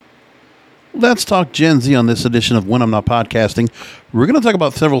Let's talk Gen Z on this edition of When I'm Not Podcasting. We're going to talk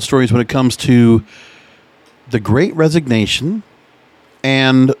about several stories when it comes to the Great Resignation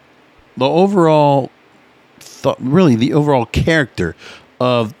and the overall, the overall character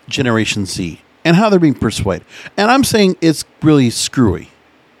of Generation Z and how they're being persuaded. And I'm saying it's really screwy.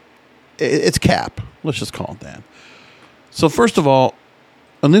 It's cap. Let's just call it that. So first of all,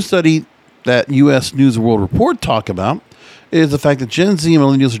 a new study that U.S. News and World Report talk about is the fact that Gen Z and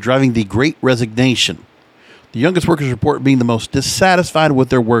millennials are driving the Great Resignation. The youngest workers report being the most dissatisfied with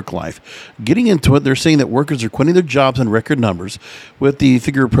their work life. Getting into it, they're saying that workers are quitting their jobs in record numbers, with the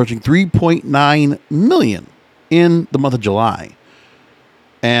figure approaching 3.9 million in the month of July.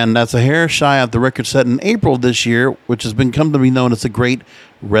 And that's a hair shy of the record set in April of this year, which has come to be known as the Great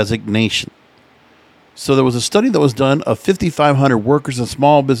Resignation. So there was a study that was done of 5,500 workers and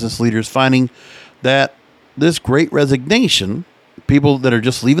small business leaders, finding that this Great Resignation, people that are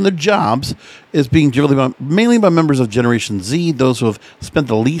just leaving their jobs, is being driven mainly by members of Generation Z, those who have spent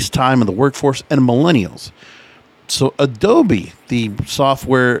the least time in the workforce, and millennials. So Adobe, the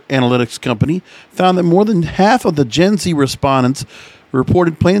software analytics company, found that more than half of the Gen Z respondents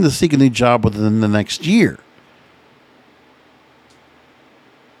reported planning to seek a new job within the next year.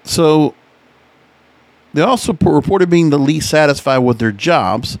 So they also reported being the least satisfied with their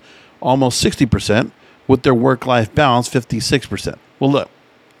jobs, almost 60%, with their work-life balance, 56%. Well, look,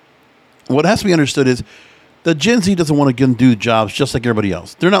 what has to be understood is that Gen Z doesn't want to go and do jobs just like everybody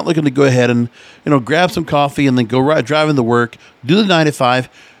else. They're not looking to go ahead and, grab some coffee and then go driving to work, do the 9 to 5,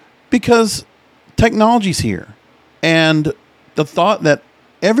 because technology's here. And the thought that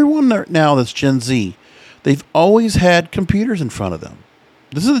everyone now that's Gen Z, they've always had computers in front of them.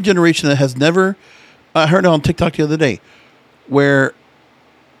 This is a generation that has never, I heard it on TikTok the other day, where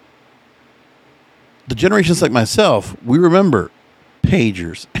the generations like myself, we remember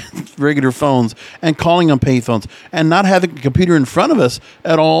pagers, regular phones, and calling on payphones, and not having a computer in front of us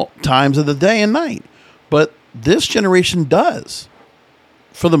at all times of the day and night. But this generation does.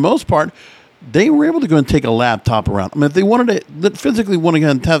 For the most part, they were able to go and take a laptop around. I mean, if they wanted to physically want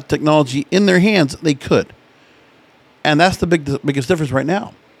to have technology in their hands, they could. And that's the biggest difference right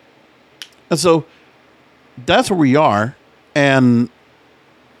now. And so that's where we are. And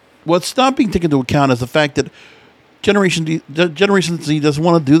what's not being taken into account is the fact that Generation Z doesn't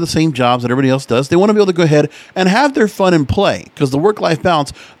want to do the same jobs that everybody else does. They want to be able to go ahead and have their fun and play, because the work-life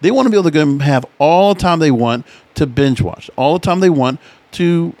balance, they want to be able to go and have all the time they want to binge watch, all the time they want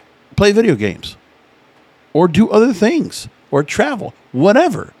to play video games or do other things or travel,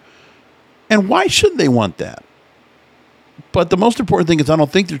 whatever. And why shouldn't they want that? But the most important thing is I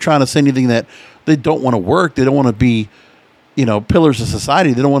don't think they're trying to say anything that they don't want to work. They don't want to be, pillars of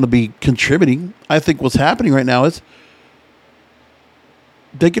society. They don't want to be contributing. I think what's happening right now is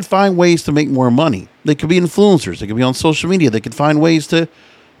they could find ways to make more money. They could be influencers. They could be on social media. They could find ways to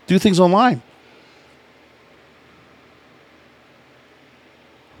do things online.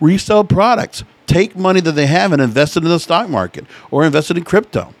 Resell products. Take money that they have and invest it in the stock market or invest it in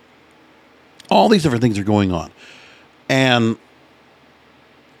crypto. All these different things are going on. And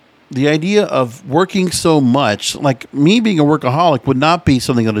the idea of working so much, like me being a workaholic, would not be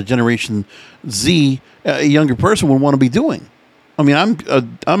something that a Generation Z, a younger person, would want to be doing. I mean,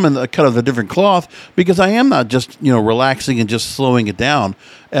 I'm in a cut of a different cloth because I am not just, relaxing and just slowing it down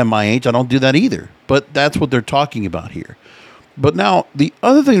at my age. I don't do that either. But that's what they're talking about here. But now, the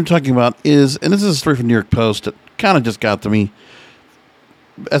other thing they're talking about is, and this is a story from New York Post that kind of just got to me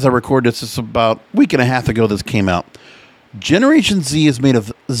as I record this. It's about a week and a half ago this came out. Generation Z is made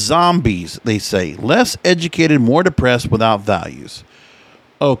of zombies, they say. Less educated, more depressed, without values.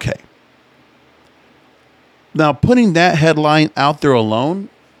 Okay. Now, putting that headline out there alone,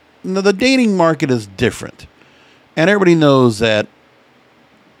 the dating market is different. And everybody knows that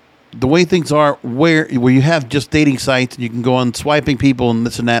the way things are, where you have just dating sites and you can go on swiping people and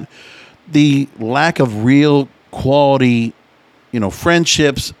this and that, the lack of real quality,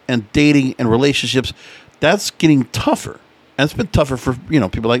 friendships and dating and relationships, that's getting tougher. And it's been tougher for,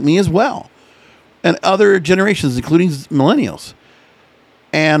 people like me as well. And other generations, including millennials.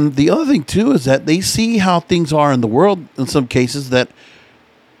 And the other thing, too, is that they see how things are in the world in some cases, that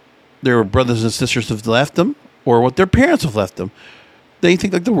their brothers and sisters have left them or what their parents have left them. They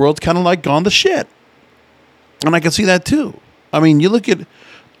think like the world's kind of like gone to shit. And I can see that, too. I mean, you look at,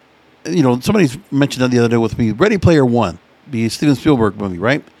 somebody's mentioned that the other day with me, Ready Player One, the Steven Spielberg movie,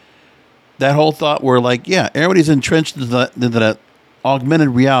 right? That whole thought where, everybody's entrenched into that augmented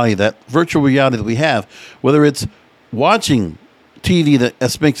reality, that virtual reality that we have, whether it's watching TV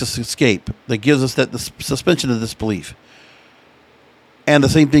that makes us escape, that gives us that suspension of disbelief. And the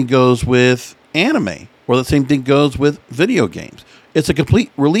same thing goes with anime, or the same thing goes with video games. It's a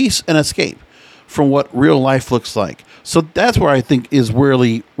complete release and escape from what real life looks like. So that's where I think is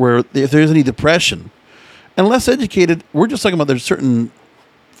really where, if there's any depression and less educated, we're just talking about there's certain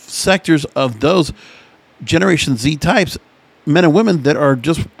sectors of those Generation Z types, men and women that are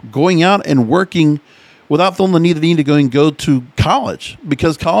just going out and working without feeling the need to go and go to college,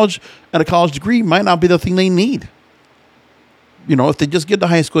 because college and a college degree might not be the thing they need. You know, if they just get the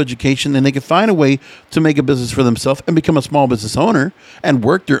high school education and they can find a way to make a business for themselves and become a small business owner and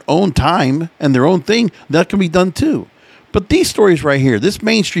work their own time and their own thing, that can be done too. But these stories right here, this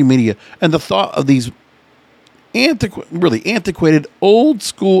mainstream media and the thought of these really antiquated old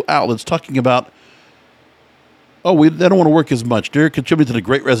school outlets talking about, they don't want to work as much. They're contributing to the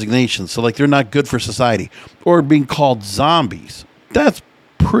Great Resignation. So like they're not good for society, or being called zombies. That's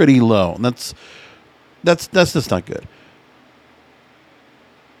pretty low. That's just not good.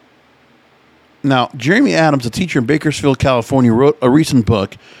 Now, Jeremy Adams, a teacher in Bakersfield, California, wrote a recent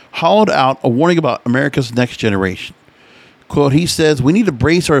book, Hollowed Out, a warning about America's next generation. Quote, he says, we need to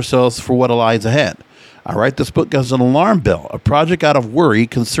brace ourselves for what lies ahead. I write this book as an alarm bell, a project out of worry,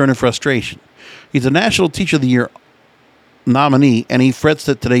 concern, and frustration. He's a National Teacher of the Year nominee, and he frets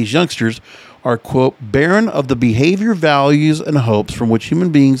that today's youngsters are, quote, barren of the behavior, values, and hopes from which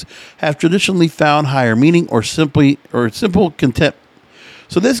human beings have traditionally found higher meaning or simple content.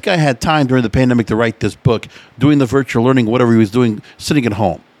 So this guy had time during the pandemic to write this book, doing the virtual learning, whatever he was doing, sitting at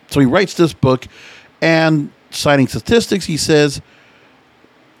home. So he writes this book, and citing statistics, he says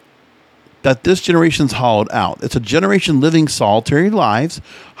that this generation's hollowed out. It's a generation living solitary lives,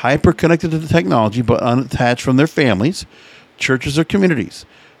 hyper-connected to the technology, but unattached from their families, churches, or communities.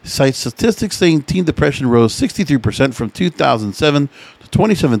 Cites statistics saying teen depression rose 63% from 2007 to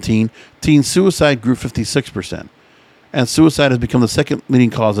 2017. Teen suicide grew 56%. And suicide has become the second leading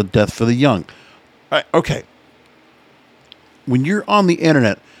cause of death for the young. Okay. When you're on the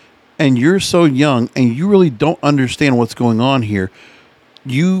internet and you're so young and you really don't understand what's going on here,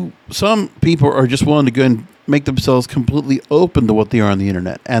 some people are just willing to go and make themselves completely open to what they are on the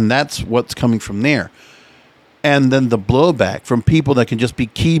internet. And that's what's coming from there. And then the blowback from people that can just be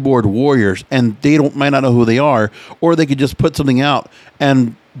keyboard warriors and they might not know who they are, or they could just put something out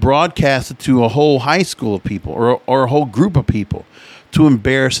and broadcast it to a whole high school of people or a whole group of people to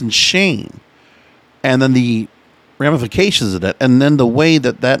embarrass and shame. And then the ramifications of that, and then the way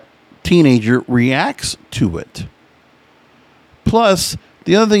that teenager reacts to it. Plus,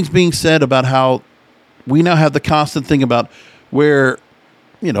 the other things being said about how we now have the constant thing about where,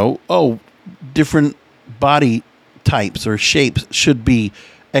 different body types or shapes should be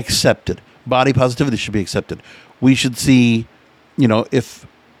accepted. Body positivity should be accepted. We should see, if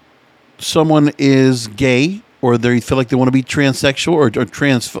someone is gay or they feel like they want to be transsexual or they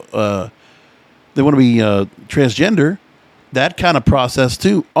want to be transgender, that kind of process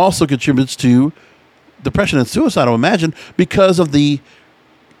too also contributes to depression and suicide, I imagine, because of the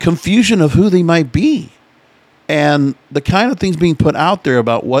confusion of who they might be and the kind of things being put out there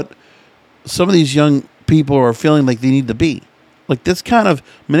about what some of these young people are feeling like they need to be. Like this kind of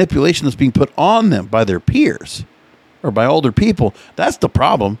manipulation that's being put on them by their peers or by older people. That's the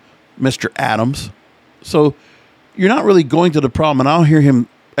problem, Mr. Adams. So you're not really going to the problem, and I'll hear him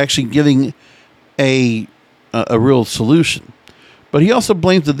actually giving a real solution. But he also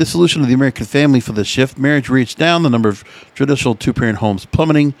blames the dissolution of the American family for the shift. Marriage rates down, the number of traditional two-parent homes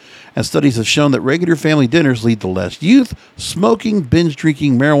plummeting, and studies have shown that regular family dinners lead to less youth, smoking, binge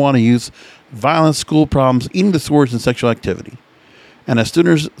drinking, marijuana use, violence, school problems, eating disorders, and sexual activity. And as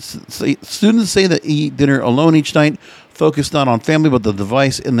students say that eat dinner alone each night, focused not on family but the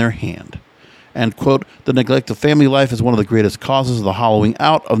device in their hand. And, quote, the neglect of family life is one of the greatest causes of the hollowing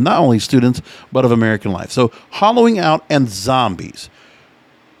out of not only students, but of American life. So, hollowing out and zombies.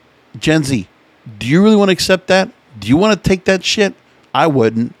 Gen Z, do you really want to accept that? Do you want to take that shit? I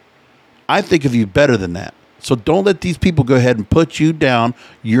wouldn't. I think of you better than that. So, don't let these people go ahead and put you down.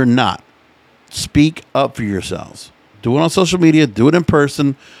 You're not. Speak up for yourselves. Do it on social media. Do it in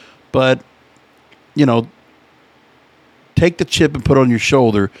person. But, take the chip and put it on your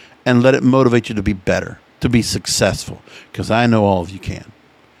shoulder and let it motivate you to be better, to be successful, because I know all of you can.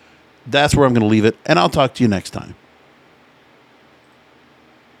 That's where I'm going to leave it, and I'll talk to you next time.